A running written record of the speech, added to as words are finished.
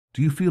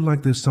Do you feel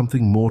like there's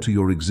something more to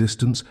your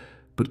existence,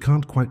 but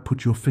can't quite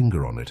put your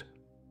finger on it?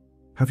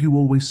 Have you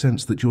always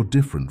sensed that you're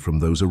different from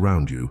those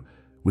around you,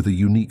 with a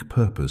unique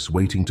purpose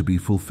waiting to be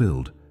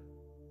fulfilled?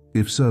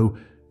 If so,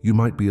 you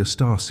might be a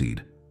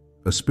starseed,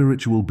 a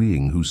spiritual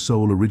being whose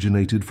soul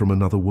originated from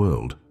another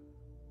world.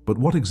 But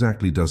what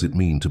exactly does it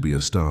mean to be a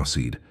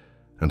starseed,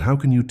 and how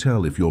can you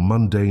tell if your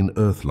mundane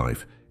earth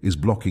life is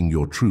blocking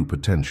your true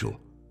potential?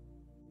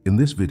 In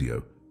this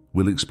video,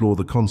 we'll explore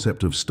the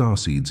concept of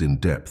starseeds in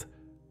depth,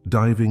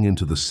 diving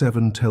into the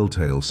 7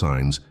 telltale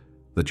signs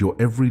that your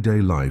everyday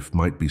life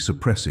might be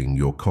suppressing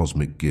your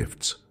cosmic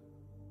gifts.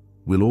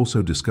 We'll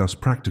also discuss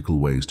practical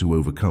ways to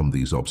overcome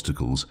these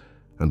obstacles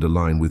and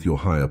align with your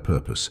higher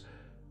purpose,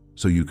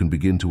 so you can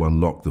begin to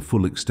unlock the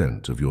full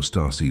extent of your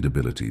starseed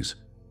abilities.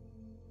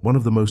 One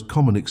of the most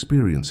common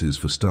experiences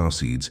for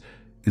starseeds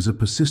is a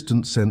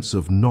persistent sense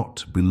of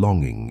not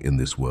belonging in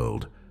this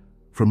world.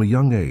 From a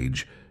young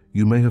age,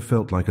 you may have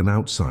felt like an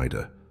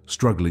outsider,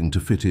 struggling to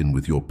fit in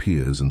with your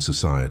peers and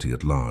society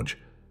at large.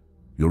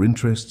 Your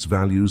interests,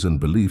 values,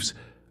 and beliefs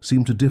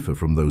seem to differ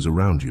from those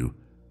around you,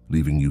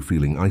 leaving you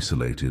feeling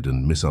isolated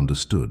and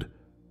misunderstood.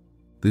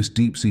 This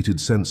deep-seated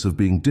sense of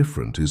being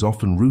different is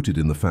often rooted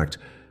in the fact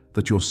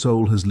that your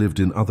soul has lived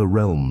in other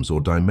realms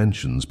or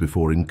dimensions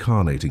before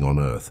incarnating on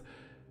Earth.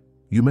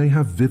 You may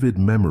have vivid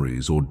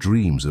memories or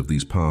dreams of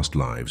these past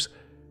lives,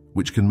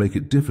 which can make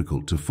it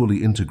difficult to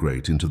fully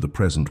integrate into the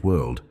present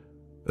world.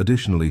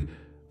 Additionally,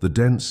 the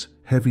dense,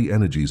 heavy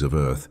energies of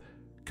Earth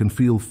can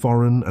feel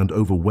foreign and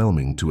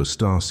overwhelming to a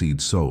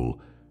starseed soul,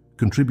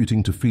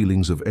 contributing to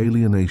feelings of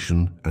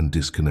alienation and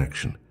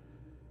disconnection.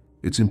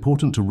 It's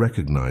important to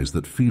recognize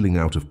that feeling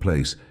out of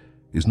place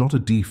is not a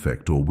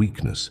defect or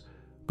weakness,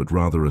 but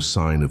rather a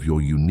sign of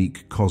your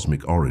unique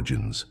cosmic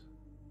origins.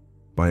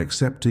 By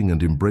accepting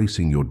and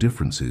embracing your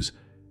differences,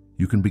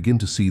 you can begin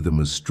to see them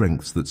as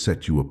strengths that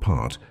set you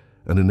apart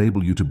and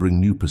enable you to bring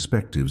new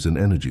perspectives and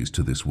energies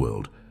to this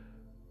world.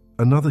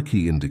 Another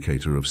key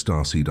indicator of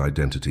starseed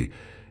identity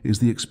is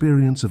the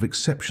experience of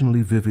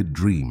exceptionally vivid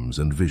dreams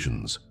and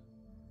visions.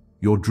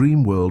 Your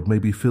dream world may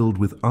be filled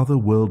with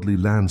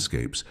otherworldly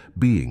landscapes,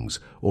 beings,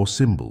 or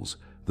symbols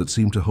that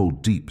seem to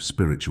hold deep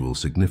spiritual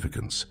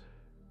significance.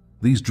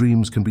 These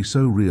dreams can be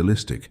so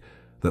realistic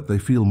that they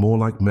feel more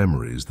like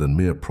memories than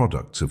mere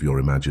products of your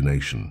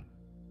imagination.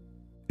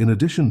 In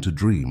addition to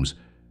dreams,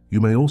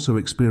 you may also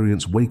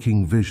experience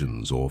waking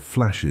visions or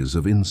flashes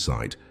of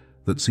insight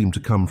that seem to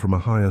come from a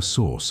higher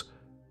source.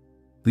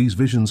 These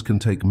visions can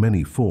take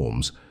many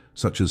forms,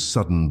 such as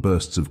sudden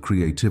bursts of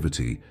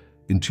creativity,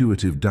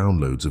 intuitive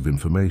downloads of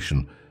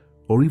information,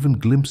 or even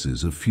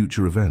glimpses of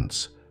future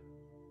events.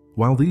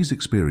 While these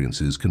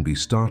experiences can be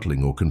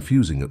startling or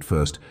confusing at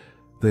first,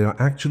 they are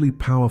actually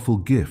powerful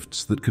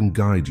gifts that can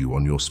guide you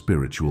on your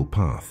spiritual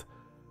path.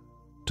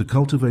 To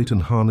cultivate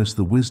and harness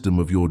the wisdom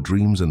of your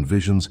dreams and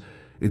visions,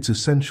 it's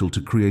essential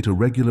to create a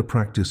regular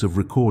practice of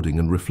recording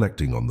and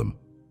reflecting on them.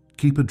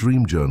 Keep a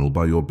dream journal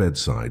by your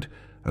bedside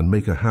and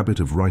make a habit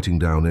of writing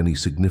down any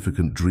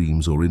significant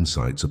dreams or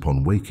insights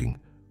upon waking.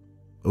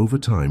 Over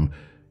time,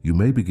 you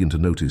may begin to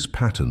notice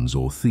patterns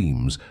or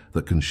themes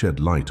that can shed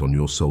light on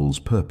your soul's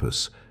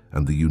purpose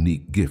and the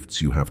unique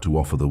gifts you have to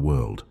offer the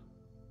world.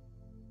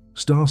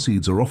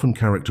 Starseeds are often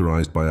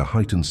characterized by a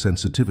heightened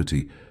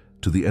sensitivity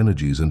to the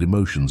energies and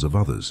emotions of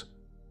others.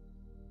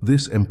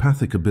 This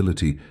empathic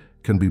ability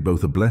can be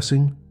both a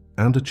blessing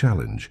and a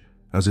challenge,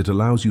 as it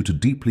allows you to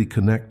deeply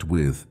connect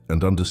with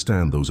and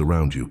understand those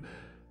around you,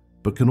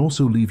 but can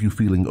also leave you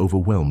feeling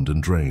overwhelmed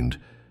and drained.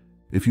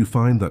 If you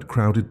find that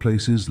crowded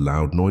places,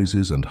 loud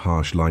noises, and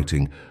harsh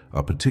lighting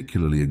are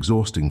particularly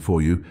exhausting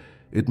for you,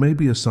 it may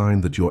be a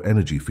sign that your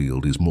energy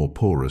field is more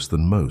porous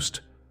than most.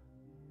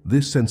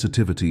 This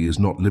sensitivity is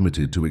not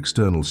limited to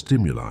external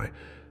stimuli,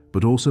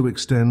 but also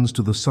extends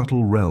to the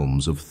subtle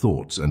realms of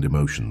thoughts and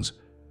emotions.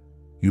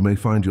 You may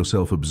find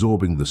yourself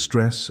absorbing the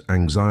stress,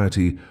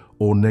 anxiety,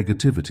 or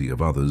negativity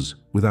of others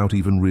without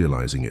even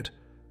realizing it,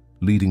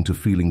 leading to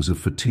feelings of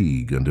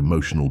fatigue and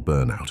emotional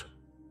burnout.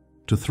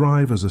 To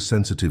thrive as a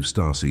sensitive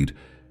starseed,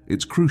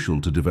 it's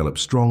crucial to develop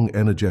strong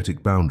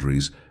energetic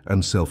boundaries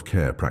and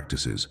self-care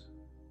practices.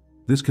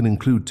 This can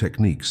include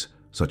techniques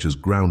such as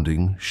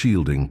grounding,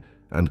 shielding,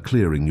 and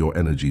clearing your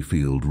energy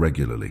field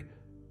regularly.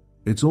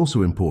 It's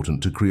also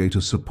important to create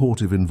a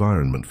supportive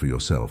environment for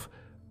yourself,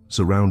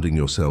 surrounding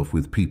yourself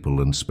with people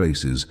and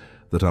spaces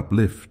that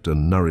uplift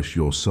and nourish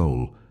your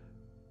soul.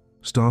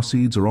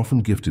 Starseeds are often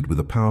gifted with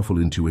a powerful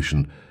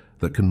intuition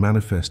that can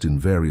manifest in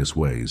various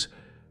ways.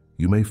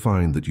 You may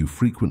find that you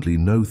frequently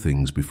know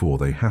things before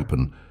they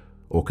happen,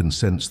 or can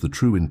sense the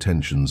true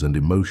intentions and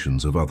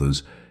emotions of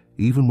others,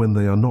 even when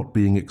they are not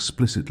being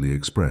explicitly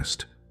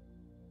expressed.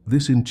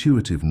 This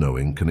intuitive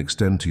knowing can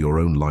extend to your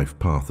own life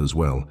path as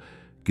well,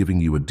 giving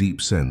you a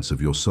deep sense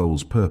of your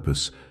soul's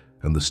purpose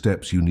and the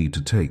steps you need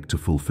to take to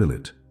fulfill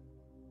it.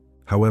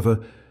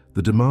 However,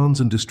 the demands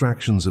and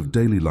distractions of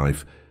daily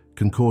life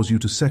can cause you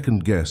to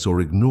second-guess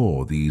or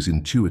ignore these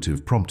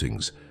intuitive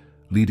promptings,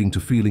 leading to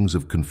feelings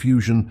of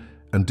confusion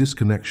and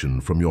disconnection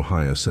from your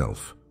higher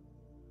self.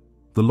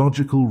 The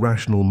logical,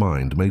 rational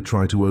mind may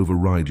try to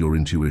override your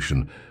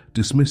intuition,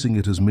 dismissing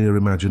it as mere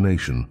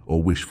imagination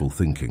or wishful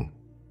thinking.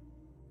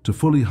 To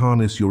fully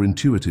harness your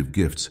intuitive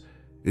gifts,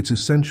 it's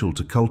essential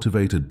to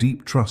cultivate a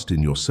deep trust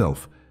in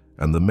yourself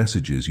and the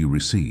messages you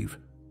receive.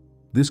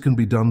 This can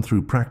be done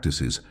through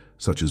practices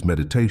such as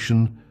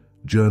meditation,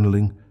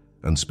 journaling,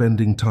 and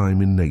spending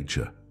time in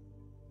nature.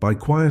 By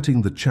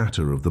quieting the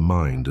chatter of the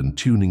mind and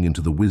tuning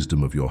into the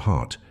wisdom of your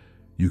heart,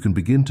 you can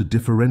begin to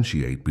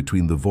differentiate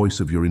between the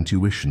voice of your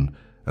intuition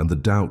and the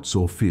doubts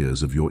or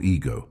fears of your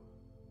ego.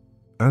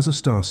 As a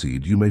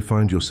starseed, you may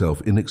find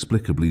yourself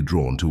inexplicably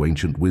drawn to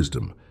ancient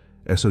wisdom,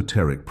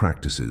 esoteric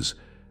practices,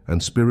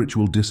 and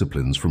spiritual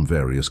disciplines from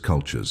various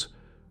cultures.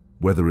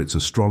 Whether it's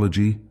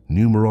astrology,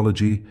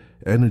 numerology,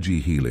 energy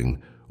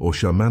healing, or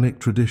shamanic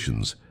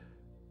traditions,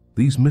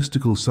 these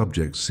mystical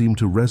subjects seem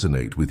to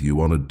resonate with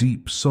you on a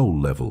deep soul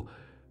level.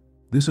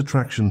 This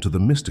attraction to the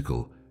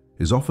mystical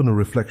is often a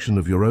reflection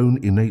of your own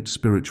innate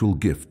spiritual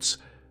gifts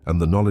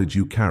and the knowledge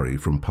you carry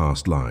from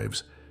past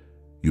lives.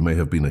 You may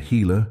have been a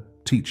healer,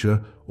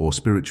 teacher, or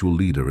spiritual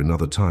leader in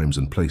other times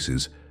and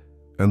places,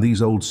 and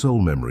these old soul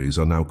memories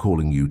are now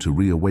calling you to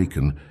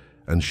reawaken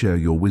and share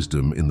your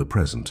wisdom in the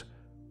present.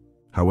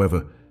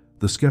 However,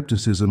 the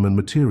skepticism and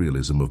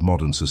materialism of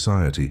modern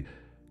society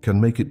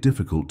can make it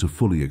difficult to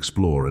fully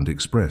explore and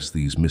express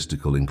these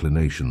mystical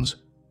inclinations.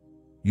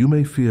 You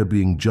may fear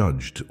being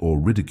judged or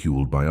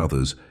ridiculed by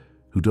others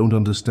who don't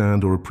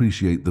understand or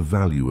appreciate the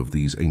value of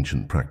these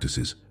ancient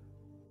practices.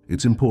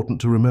 It's important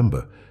to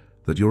remember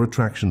that your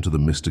attraction to the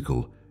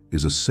mystical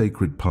is a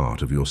sacred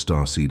part of your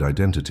starseed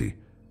identity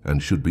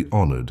and should be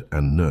honored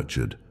and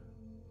nurtured.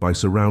 By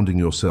surrounding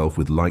yourself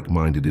with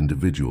like-minded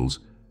individuals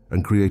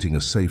and creating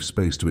a safe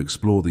space to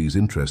explore these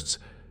interests,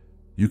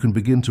 you can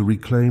begin to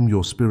reclaim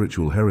your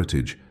spiritual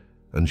heritage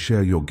and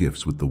share your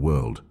gifts with the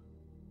world.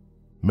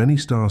 Many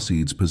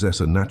starseeds possess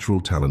a natural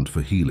talent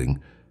for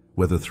healing,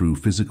 whether through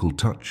physical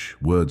touch,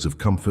 words of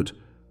comfort,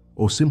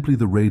 or simply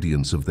the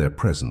radiance of their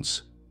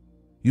presence.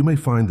 You may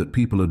find that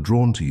people are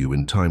drawn to you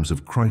in times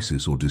of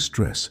crisis or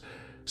distress,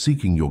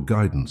 seeking your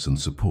guidance and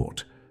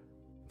support.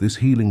 This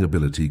healing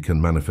ability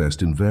can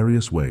manifest in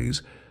various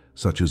ways,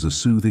 such as a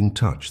soothing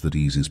touch that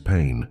eases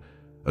pain,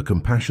 a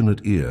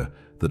compassionate ear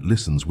that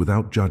listens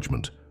without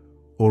judgment,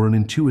 or an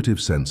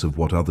intuitive sense of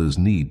what others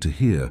need to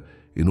hear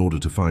in order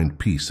to find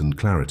peace and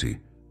clarity.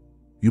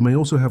 You may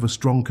also have a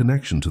strong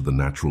connection to the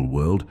natural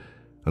world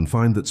and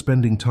find that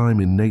spending time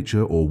in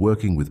nature or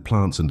working with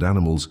plants and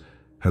animals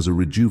has a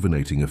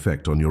rejuvenating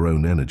effect on your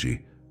own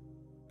energy.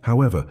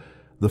 However,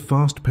 the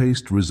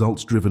fast-paced,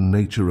 results-driven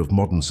nature of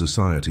modern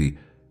society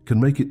can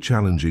make it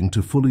challenging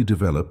to fully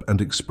develop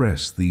and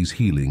express these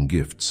healing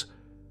gifts.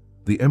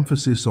 The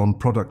emphasis on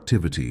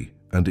productivity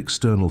and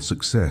external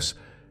success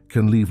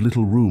can leave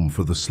little room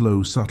for the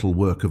slow, subtle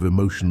work of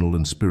emotional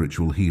and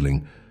spiritual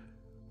healing.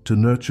 To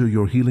nurture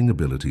your healing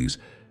abilities,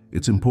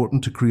 it's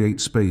important to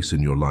create space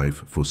in your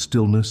life for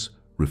stillness,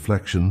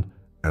 reflection,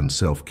 and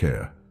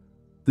self-care.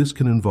 This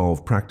can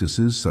involve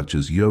practices such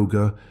as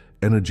yoga,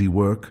 energy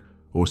work,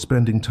 or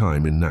spending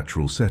time in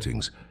natural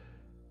settings.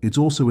 It's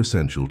also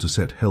essential to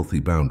set healthy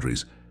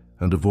boundaries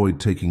and avoid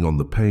taking on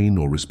the pain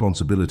or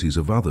responsibilities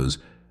of others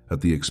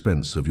at the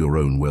expense of your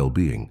own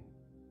well-being.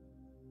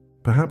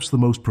 Perhaps the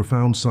most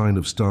profound sign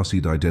of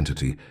starseed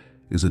identity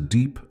is a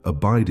deep,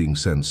 abiding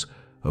sense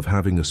of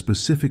having a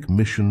specific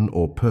mission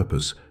or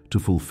purpose to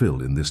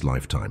fulfill in this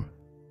lifetime.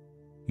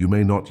 You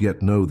may not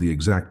yet know the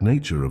exact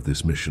nature of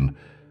this mission,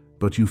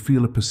 but you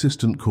feel a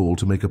persistent call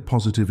to make a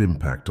positive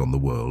impact on the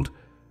world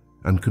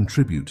and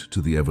contribute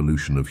to the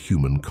evolution of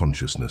human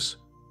consciousness.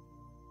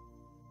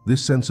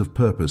 This sense of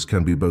purpose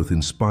can be both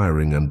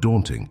inspiring and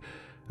daunting,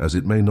 as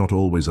it may not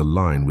always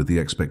align with the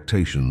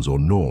expectations or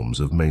norms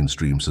of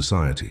mainstream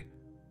society.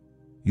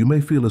 You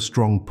may feel a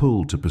strong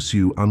pull to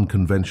pursue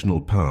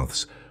unconventional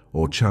paths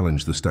or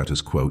challenge the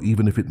status quo,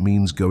 even if it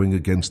means going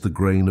against the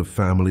grain of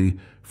family,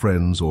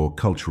 friends, or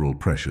cultural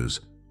pressures.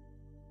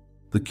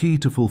 The key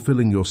to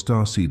fulfilling your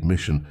starseed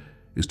mission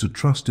is to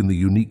trust in the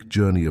unique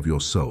journey of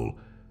your soul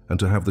and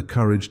to have the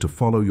courage to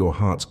follow your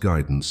heart's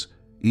guidance,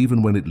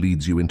 even when it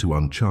leads you into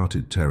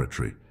uncharted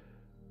territory.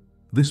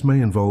 This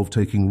may involve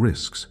taking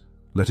risks,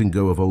 letting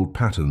go of old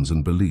patterns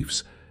and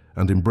beliefs,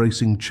 and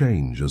embracing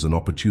change as an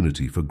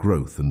opportunity for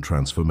growth and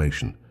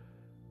transformation.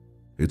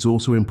 It's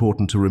also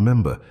important to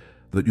remember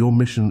that your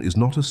mission is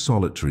not a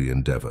solitary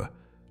endeavor,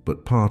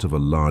 but part of a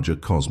larger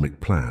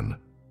cosmic plan.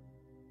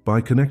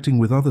 By connecting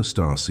with other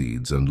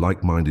starseeds and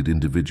like-minded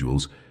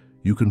individuals,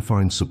 you can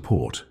find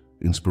support,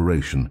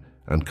 inspiration,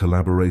 and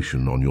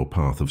collaboration on your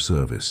path of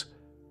service.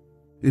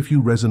 If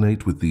you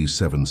resonate with these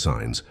 7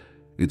 signs,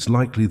 it's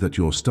likely that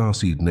your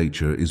starseed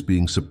nature is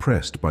being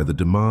suppressed by the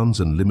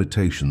demands and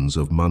limitations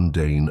of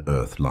mundane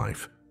Earth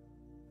life.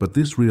 But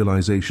this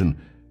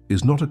realization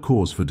is not a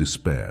cause for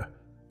despair,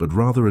 but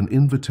rather an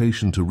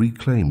invitation to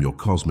reclaim your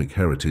cosmic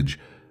heritage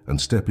and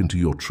step into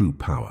your true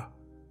power.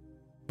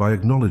 By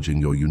acknowledging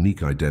your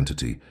unique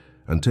identity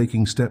and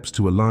taking steps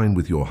to align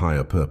with your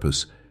higher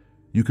purpose,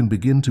 you can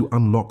begin to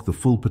unlock the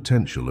full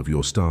potential of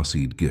your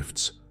starseed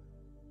gifts.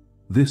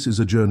 This is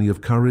a journey of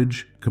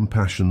courage,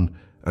 compassion,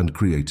 and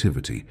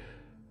creativity,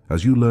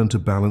 as you learn to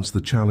balance the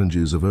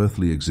challenges of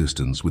earthly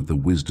existence with the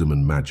wisdom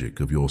and magic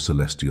of your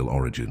celestial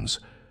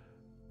origins.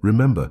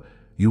 Remember,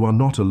 you are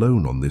not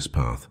alone on this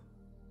path.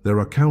 There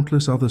are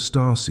countless other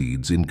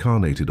starseeds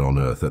incarnated on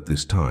Earth at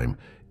this time,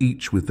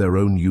 each with their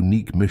own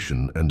unique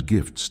mission and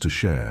gifts to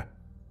share.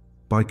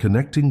 By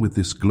connecting with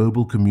this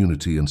global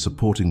community and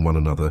supporting one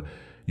another,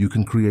 you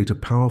can create a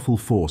powerful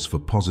force for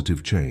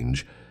positive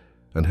change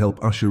and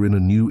help usher in a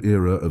new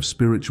era of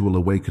spiritual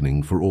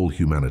awakening for all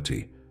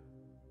humanity.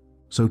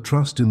 So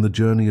trust in the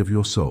journey of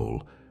your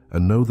soul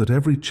and know that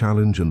every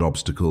challenge and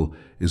obstacle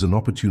is an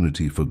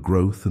opportunity for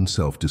growth and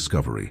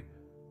self-discovery.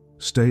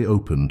 Stay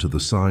open to the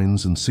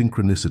signs and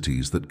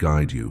synchronicities that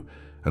guide you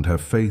and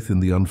have faith in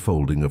the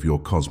unfolding of your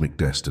cosmic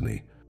destiny.